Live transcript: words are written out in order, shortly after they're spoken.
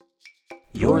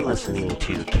You're listening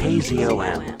to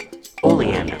KZOM,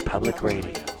 Oleander Public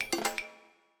Radio.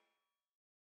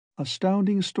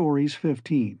 Astounding Stories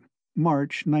 15,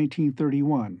 March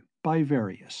 1931, by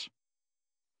Various.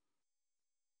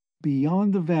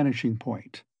 Beyond the Vanishing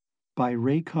Point, by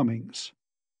Ray Cummings.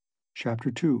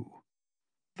 Chapter 2.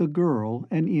 The Girl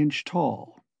an Inch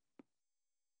Tall.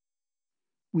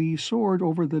 We soared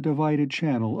over the divided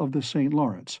channel of the St.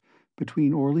 Lawrence,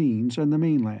 between Orleans and the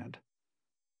mainland.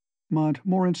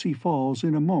 Montmorency Falls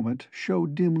in a moment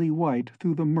showed dimly white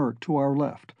through the murk to our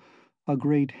left, a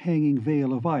great hanging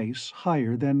veil of ice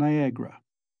higher than Niagara.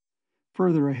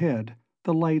 Further ahead,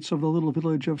 the lights of the little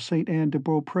village of St.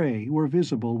 Anne-de-Beaupré were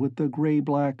visible with the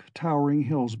gray-black towering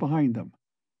hills behind them.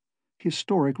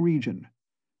 Historic region.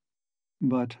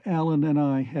 But Allen and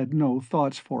I had no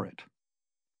thoughts for it.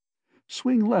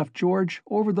 "Swing left, George,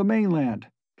 over the mainland.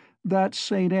 That's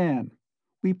St. Anne.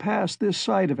 We passed this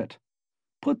side of it.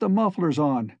 Put the mufflers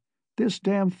on. This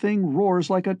damn thing roars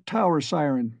like a tower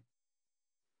siren."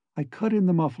 I cut in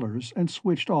the mufflers and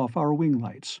switched off our wing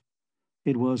lights.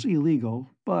 It was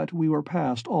illegal, but we were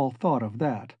past all thought of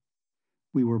that.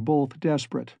 We were both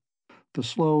desperate. The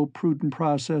slow, prudent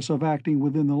process of acting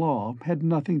within the law had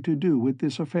nothing to do with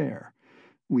this affair.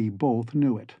 We both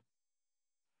knew it.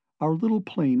 Our little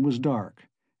plane was dark,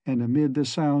 and amid the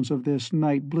sounds of this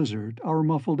night blizzard our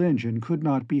muffled engine could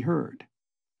not be heard.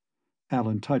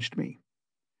 Allen touched me.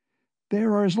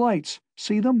 "There are his lights.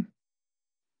 See them?"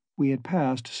 We had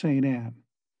passed St. Anne.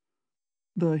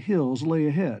 The hills lay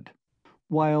ahead,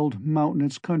 wild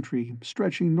mountainous country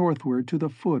stretching northward to the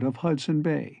foot of Hudson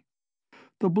Bay.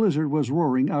 The blizzard was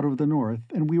roaring out of the north,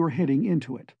 and we were heading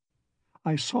into it.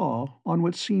 I saw, on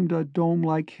what seemed a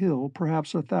dome-like hill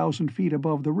perhaps 1,000 feet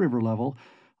above the river level,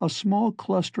 a small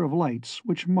cluster of lights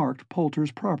which marked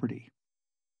Poulter's property.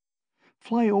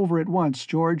 "Fly over at once,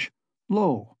 George.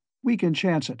 Low. We can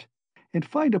chance it. And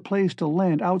find a place to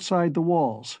land outside the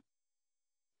walls."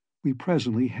 We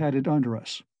presently had it under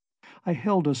us. I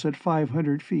held us at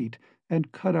 500 feet,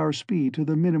 and cut our speed to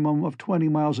the minimum of 20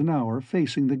 miles an hour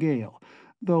facing the gale,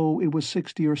 though it was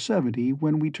 60 or 70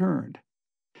 when we turned.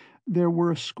 There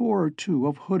were a score or two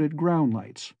of hooded ground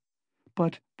lights,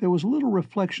 but there was little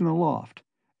reflection aloft,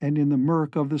 and in the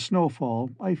murk of the snowfall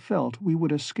I felt we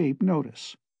would escape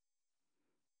notice.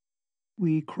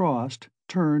 We crossed,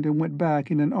 turned, and went back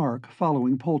in an arc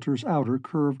following Poulter's outer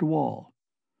curved wall.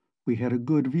 We had a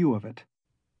good view of it.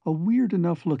 A weird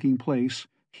enough looking place,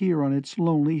 here on its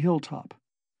lonely hilltop.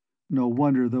 No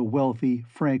wonder the wealthy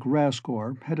Frank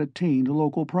Rascor had attained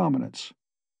local prominence.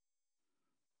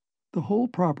 The whole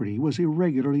property was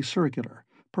irregularly circular,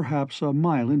 perhaps a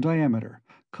mile in diameter,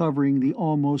 covering the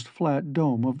almost flat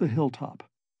dome of the hilltop.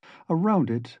 Around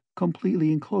it,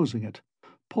 completely enclosing it,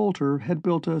 Poulter had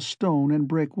built a stone and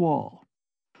brick wall,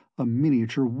 a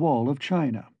miniature wall of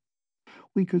China.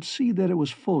 We could see that it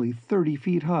was fully 30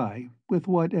 feet high, with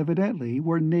what evidently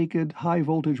were naked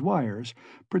high-voltage wires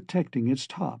protecting its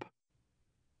top.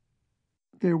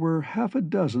 There were half a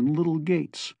dozen little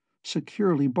gates,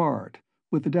 securely barred,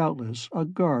 with doubtless a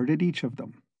guard at each of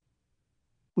them.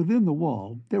 Within the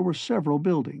wall there were several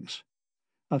buildings,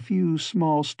 a few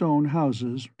small stone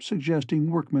houses suggesting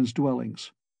workmen's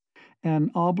dwellings,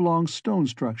 an oblong stone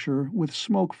structure with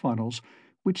smoke funnels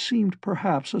which seemed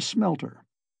perhaps a smelter,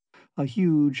 a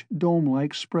huge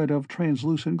dome-like spread of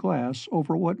translucent glass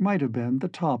over what might have been the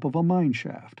top of a mine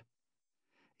shaft.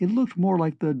 It looked more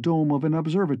like the dome of an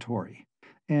observatory,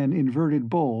 an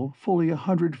inverted bowl fully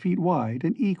 100 feet wide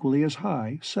and equally as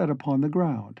high set upon the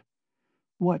ground.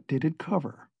 What did it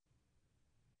cover?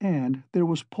 And there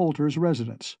was Poulter's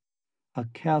residence, a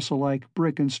castle-like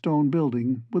brick and stone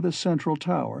building with a central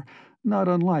tower, not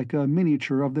unlike a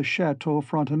miniature of the Chateau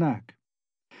Frontenac.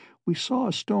 We saw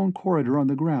a stone corridor on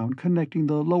the ground connecting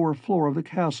the lower floor of the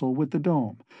castle with the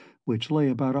dome, which lay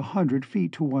about 100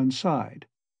 feet to one side.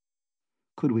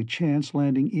 Could we chance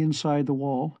landing inside the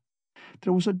wall?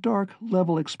 There was a dark,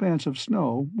 level expanse of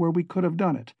snow where we could have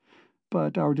done it,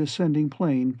 but our descending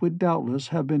plane would doubtless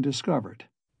have been discovered.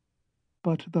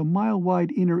 But the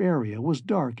mile-wide inner area was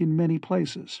dark in many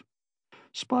places.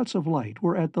 Spots of light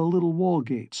were at the little wall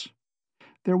gates.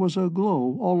 There was a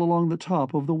glow all along the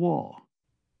top of the wall.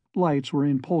 Lights were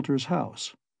in Poulter's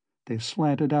house. They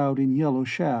slanted out in yellow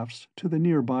shafts to the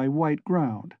nearby white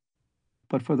ground.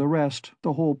 But for the rest,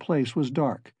 the whole place was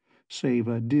dark, save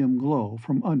a dim glow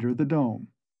from under the dome.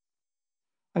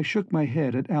 I shook my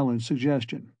head at Allen's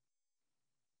suggestion.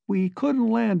 "We couldn't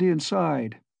land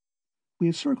inside." We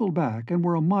had circled back and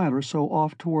were a mile or so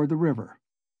off toward the river.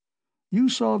 "You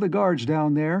saw the guards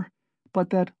down there,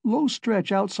 but that low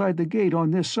stretch outside the gate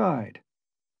on this side."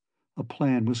 A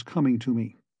plan was coming to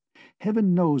me.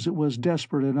 Heaven knows it was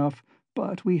desperate enough,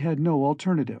 but we had no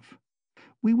alternative.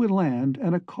 We would land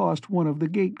and accost one of the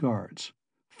gate guards,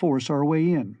 force our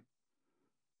way in.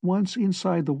 Once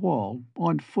inside the wall,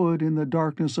 on foot in the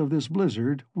darkness of this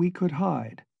blizzard, we could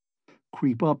hide.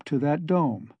 Creep up to that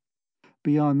dome.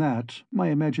 Beyond that, my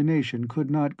imagination could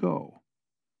not go.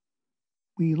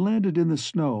 We landed in the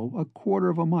snow a quarter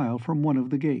of a mile from one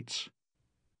of the gates.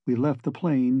 We left the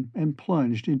plane and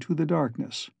plunged into the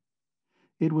darkness.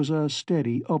 It was a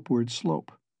steady upward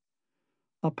slope.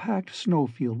 A packed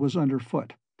snowfield was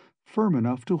underfoot, firm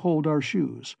enough to hold our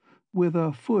shoes, with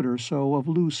a foot or so of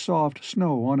loose soft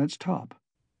snow on its top.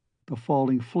 The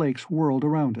falling flakes whirled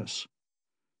around us.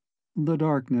 The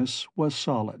darkness was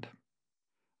solid.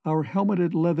 Our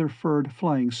helmeted leather-furred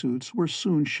flying suits were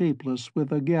soon shapeless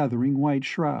with a gathering white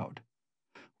shroud.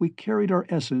 We carried our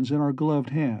Essens in our gloved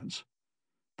hands.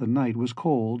 The night was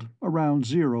cold, around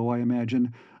 0, I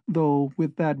imagine, though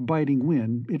with that biting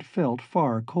wind it felt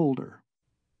far colder.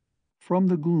 From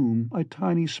the gloom a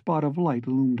tiny spot of light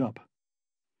loomed up.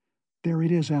 "There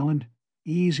it is, Alan.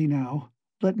 Easy now.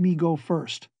 Let me go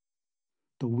first."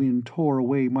 The wind tore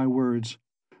away my words.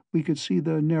 We could see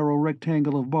the narrow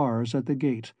rectangle of bars at the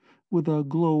gate, with a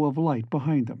glow of light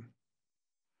behind them.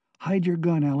 "Hide your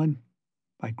gun, Alan."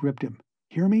 I gripped him.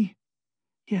 "Hear me?"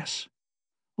 "Yes."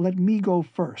 "Let me go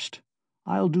first.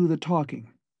 I'll do the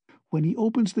talking. When he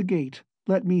opens the gate,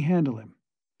 let me handle him.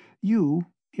 You,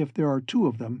 if there are 2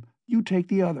 of them, you take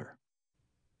the other."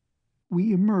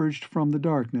 We emerged from the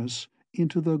darkness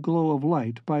into the glow of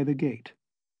light by the gate.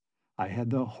 I had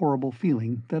the horrible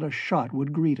feeling that a shot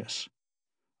would greet us.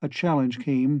 A challenge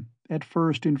came, at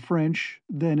first in French,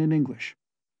 then in English.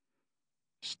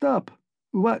 "Stop!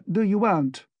 What do you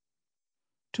want?"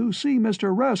 "To see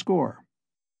Mr. Rascore."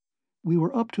 We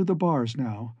were up to the bars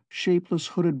now, shapeless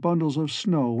hooded bundles of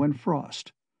snow and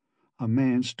frost. A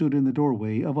man stood in the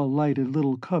doorway of a lighted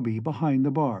little cubby behind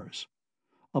the bars.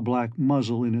 A black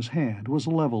muzzle in his hand was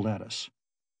leveled at us.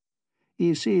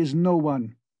 "He sees no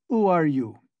one. Who are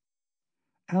you?"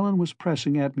 Alan was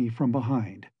pressing at me from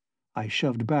behind. I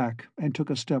shoved back and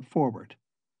took a step forward.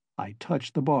 I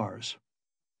touched the bars.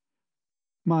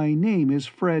 "My name is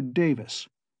Fred Davis,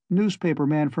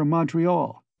 newspaperman from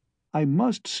Montreal. I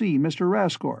must see Mr.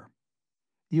 Rascore."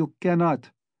 "You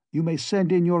cannot. You may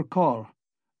send in your call.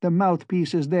 The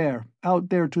mouthpiece is there, out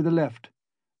there to the left.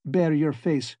 Bare your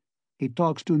face. He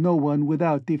talks to no one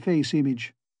without the face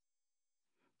image."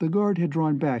 The guard had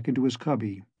drawn back into his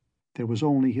cubby. There was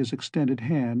only his extended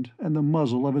hand and the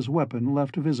muzzle of his weapon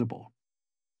left visible.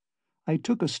 I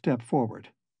took a step forward.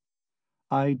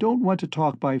 "I don't want to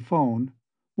talk by phone.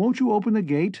 Won't you open the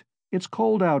gate? It's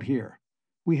cold out here.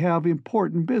 We have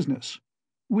important business.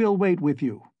 We'll wait with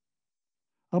you."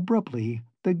 Abruptly,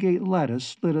 the gate lattice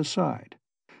slid aside.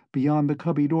 Beyond the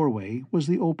cubby doorway was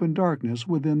the open darkness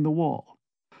within the wall.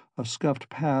 A scuffed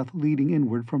path leading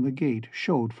inward from the gate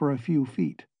showed for a few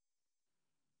feet.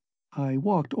 I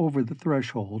walked over the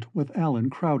threshold with Alan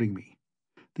crowding me.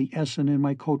 The Essen in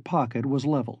my coat pocket was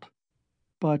leveled.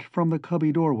 But from the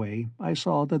cubby doorway I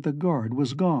saw that the guard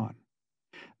was gone.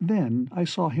 Then I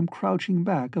saw him crouching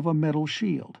back of a metal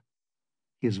shield.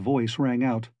 His voice rang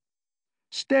out,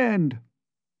 "Stand!"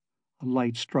 A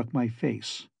light struck my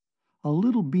face. A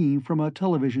little beam from a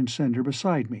television sender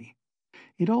beside me.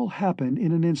 It all happened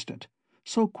in an instant,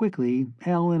 so quickly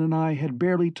Alan and I had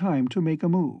barely time to make a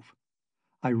move.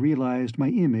 I realized my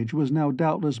image was now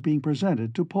doubtless being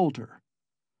presented to Poulter.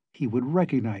 He would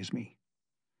recognize me.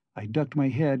 I ducked my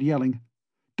head, yelling,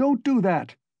 "Don't do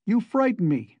that! You frighten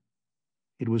me!"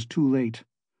 It was too late.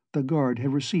 The guard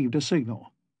had received a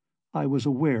signal. I was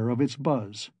aware of its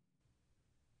buzz.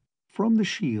 From the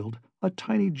shield, a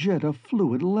tiny jet of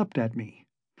fluid leapt at me.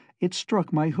 It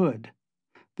struck my hood.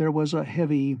 There was a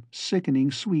heavy,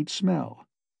 sickening sweet smell.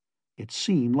 It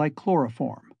seemed like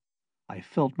chloroform. I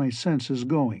felt my senses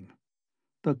going.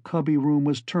 The cubby room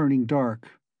was turning dark,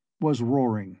 was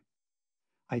roaring.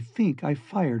 I think I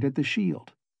fired at the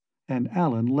shield, and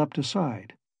Alan leapt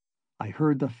aside. I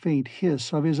heard the faint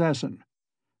hiss of his Essen,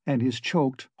 and his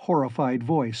choked, horrified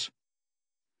voice.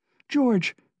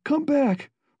 "George, come back!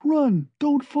 Run!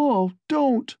 Don't fall!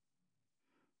 Don't!"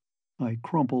 I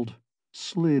crumpled,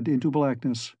 slid into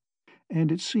blackness,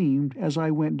 and it seemed, as I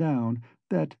went down,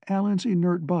 that Alan's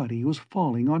inert body was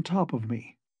falling on top of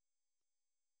me.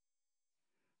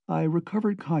 I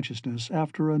recovered consciousness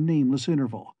after a nameless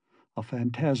interval, a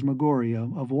phantasmagoria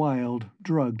of wild,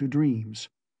 drugged dreams.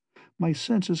 My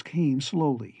senses came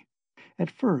slowly.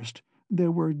 At first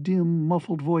there were dim,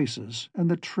 muffled voices and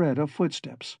the tread of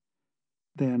footsteps.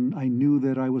 Then I knew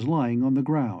that I was lying on the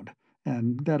ground,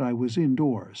 and that I was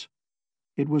indoors.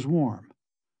 It was warm.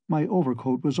 My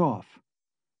overcoat was off.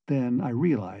 Then I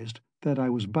realized that I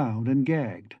was bound and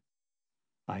gagged.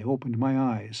 I opened my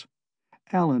eyes.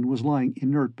 Alan was lying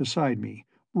inert beside me,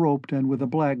 roped and with a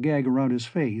black gag around his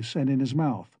face and in his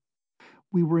mouth.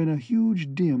 We were in a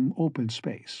huge, dim, open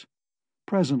space.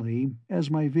 Presently,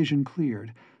 as my vision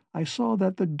cleared, I saw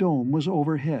that the dome was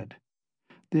overhead.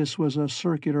 This was a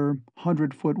circular,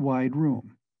 100-foot-wide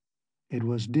room. It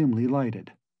was dimly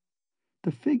lighted.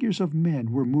 The figures of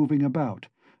men were moving about,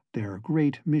 their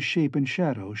great misshapen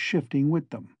shadows shifting with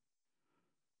them.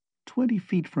 20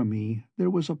 feet from me there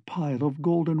was a pile of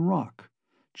golden rock,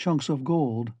 chunks of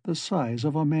gold the size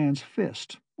of a man's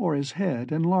fist, or his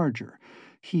head, and larger,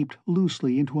 heaped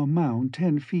loosely into a mound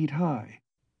 10 feet high.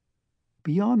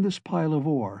 Beyond this pile of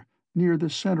ore, near the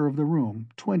center of the room,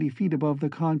 20 feet above the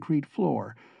concrete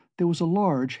floor, there was a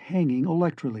large hanging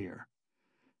electrolier.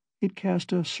 It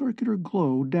cast a circular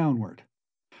glow downward.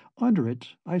 Under it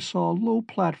I saw a low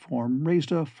platform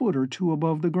raised a foot or two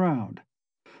above the ground.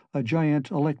 A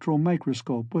giant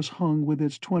electron-microscope was hung with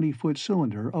its 20-foot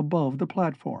cylinder above the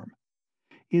platform.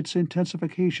 Its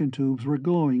intensification tubes were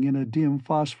glowing in a dim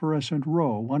phosphorescent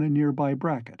row on a nearby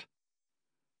bracket.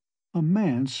 A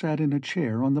man sat in a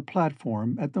chair on the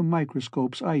platform at the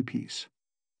microscope's eyepiece.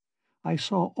 I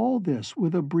saw all this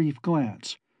with a brief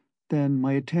glance. Then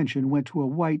my attention went to a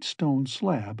white stone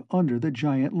slab under the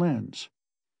giant lens.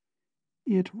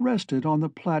 It rested on the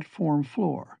platform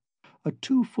floor, a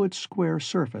 2-foot square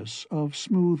surface of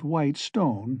smooth white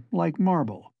stone like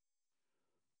marble.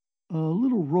 A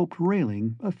little roped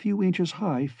railing a few inches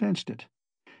high fenced it,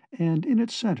 and in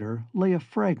its center lay a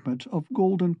fragment of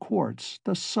golden quartz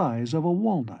the size of a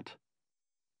walnut.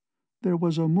 There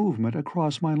was a movement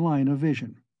across my line of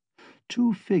vision.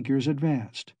 2 figures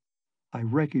advanced. I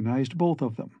recognized both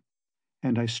of them,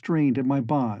 and I strained at my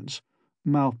bonds,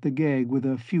 mouthed the gag with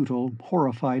a futile,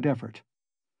 horrified effort.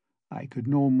 I could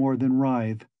no more than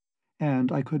writhe,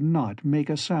 and I could not make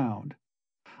a sound.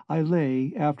 I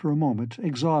lay, after a moment,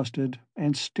 exhausted,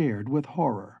 and stared with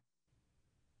horror.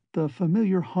 The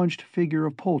familiar hunched figure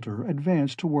of Poulter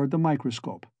advanced toward the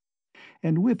microscope,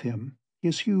 and with him,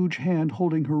 his huge hand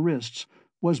holding her wrists,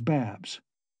 was Babs.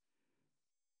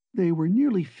 They were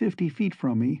nearly 50 feet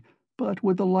from me, but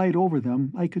with the light over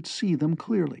them I could see them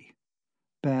clearly.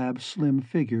 Bab's slim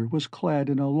figure was clad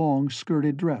in a long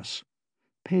skirted dress,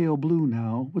 pale blue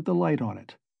now with the light on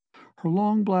it. Her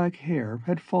long black hair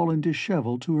had fallen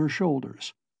disheveled to her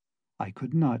shoulders. I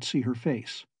could not see her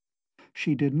face.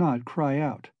 She did not cry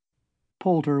out.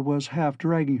 Poulter was half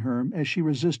dragging her as she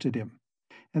resisted him,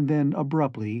 and then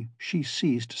abruptly she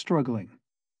ceased struggling.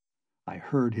 I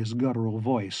heard his guttural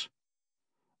voice.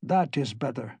 "That is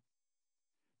better."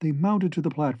 They mounted to the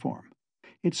platform.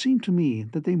 It seemed to me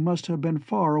that they must have been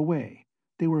far away.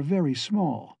 They were very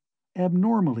small,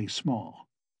 abnormally small.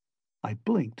 I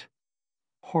blinked.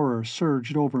 Horror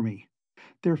surged over me.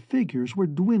 Their figures were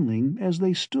dwindling as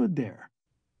they stood there.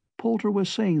 Poulter was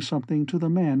saying something to the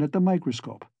man at the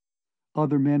microscope.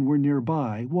 Other men were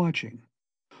nearby, watching.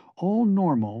 All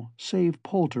normal, save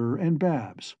Poulter and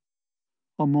Babs.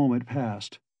 A moment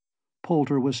passed.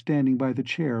 Poulter was standing by the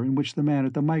chair in which the man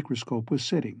at the microscope was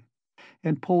sitting,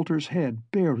 and Poulter's head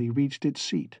barely reached its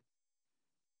seat.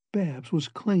 Babs was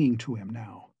clinging to him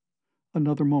now.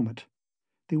 Another moment.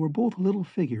 They were both little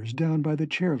figures down by the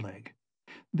chair leg.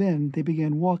 Then they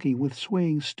began walking with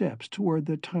swaying steps toward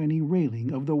the tiny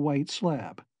railing of the white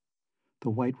slab. The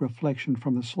white reflection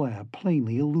from the slab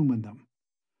plainly illumined them.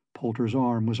 Poulter's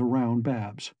arm was around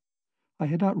Babs. I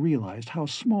had not realized how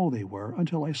small they were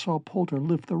until I saw Poulter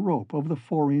lift the rope of the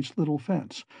 4-inch little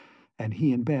fence, and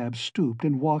he and Babs stooped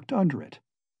and walked under it.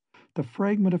 The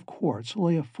fragment of quartz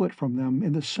lay a foot from them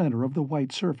in the center of the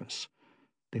white surface.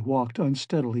 They walked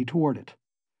unsteadily toward it,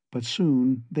 but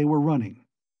soon they were running.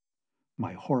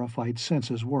 My horrified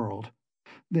senses whirled.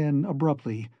 Then,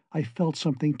 abruptly, I felt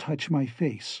something touch my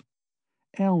face.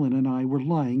 Alan and I were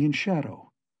lying in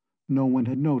shadow. No one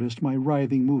had noticed my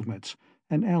writhing movements,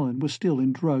 and Alan was still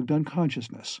in drugged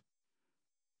unconsciousness.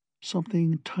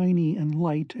 Something tiny and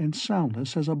light and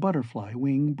soundless as a butterfly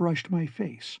wing brushed my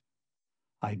face.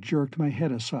 I jerked my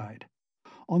head aside.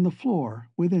 On the floor,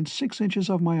 within 6 inches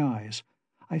of my eyes,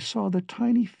 I saw the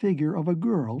tiny figure of a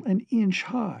girl an inch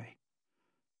high.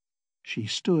 She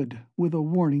stood with a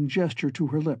warning gesture to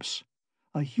her lips,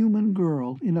 a human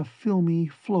girl in a filmy,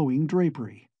 flowing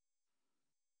drapery.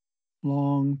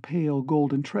 Long, pale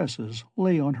golden tresses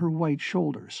lay on her white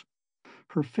shoulders.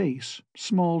 Her face,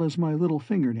 small as my little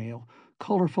fingernail,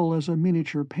 colorful as a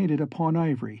miniature painted upon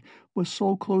ivory, was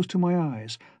so close to my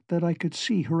eyes that I could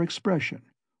see her expression,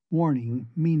 warning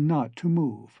me not to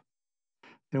move.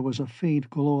 There was a faint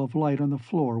glow of light on the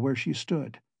floor where she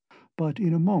stood. but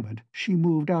in a moment she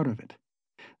moved out of it.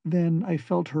 Then I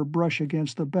felt her brush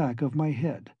against the back of my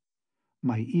head.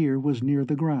 My ear was near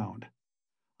the ground.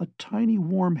 A tiny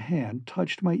warm hand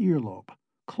touched my earlobe,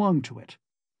 clung to it.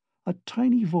 A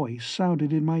tiny voice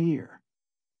sounded in my ear.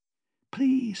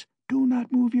 "Please, do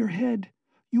not move your head.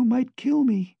 You might kill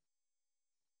me."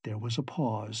 There was a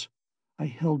pause. I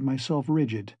held myself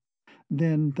rigid.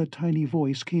 Then the tiny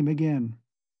voice came again.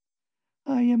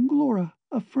 "I am Glora,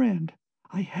 a friend.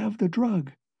 I have the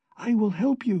drug. I will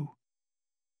help you."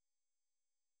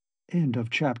 End of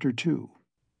Chapter 2.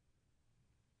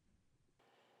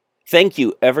 Thank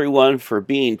you, everyone, for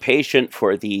being patient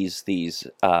for these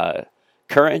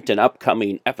current and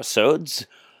upcoming episodes.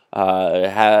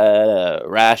 Had a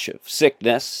rash of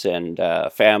sickness and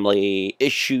family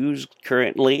issues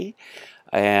currently.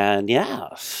 And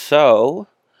yeah, so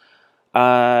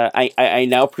I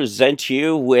now present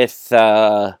you with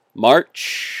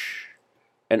March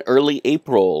and early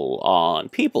April on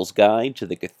People's Guide to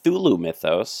the Cthulhu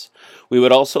Mythos. We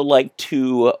would also like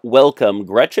to welcome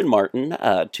Gretchen Martin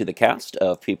to the cast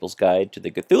of People's Guide to the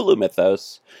Cthulhu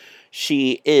Mythos.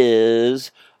 She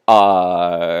is,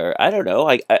 I don't know,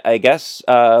 I guess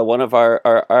one of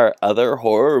our other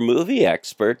horror movie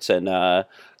experts and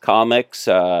comics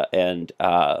and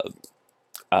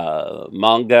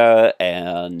manga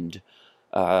and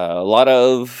a lot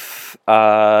of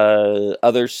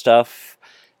other stuff.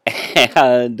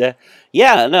 And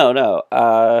yeah, no.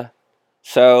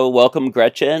 So welcome,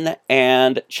 Gretchen,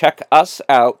 and check us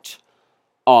out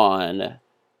on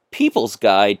People's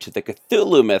Guide to the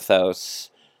Cthulhu Mythos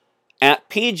at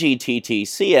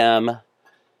PGTTCM,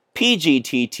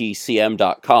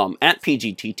 PGTTCM.com, at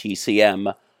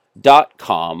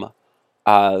PGTTCM.com.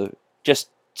 Just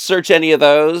search any of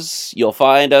those. You'll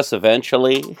find us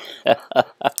eventually.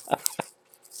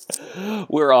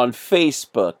 We're on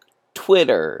Facebook,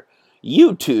 Twitter,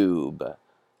 YouTube,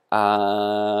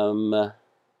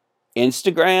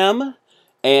 Instagram,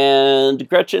 and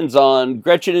Gretchen's on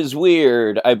Gretchen is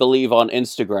Weird, I believe, on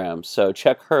Instagram. So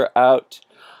check her out.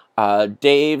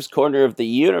 Dave's Corner of the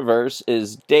Universe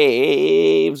is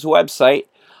Dave's website.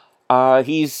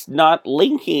 He's not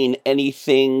linking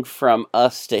anything from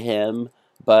us to him,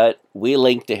 but we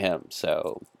link to him.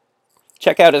 So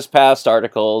check out his past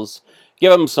articles.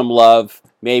 Give him some love.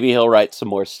 Maybe he'll write some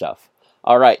more stuff.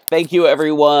 All right. Thank you,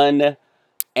 everyone.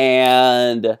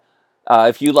 And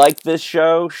if you like this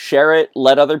show, share it.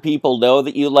 Let other people know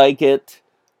that you like it.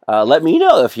 Let me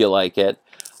know if you like it.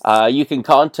 You can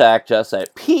contact us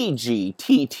at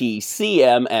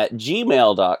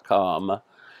pgttcm@gmail.com.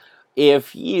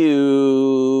 If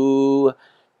you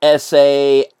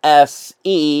SASE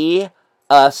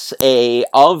us a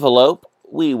envelope,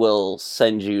 we will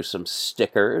send you some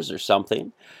stickers or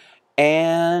something.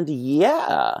 And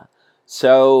yeah,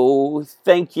 so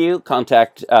thank you.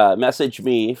 Message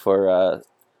me for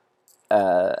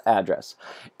address,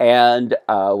 and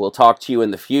we'll talk to you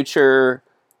in the future.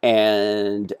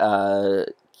 And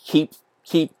keep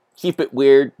it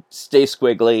weird. Stay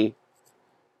squiggly.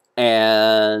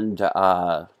 And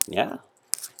yeah.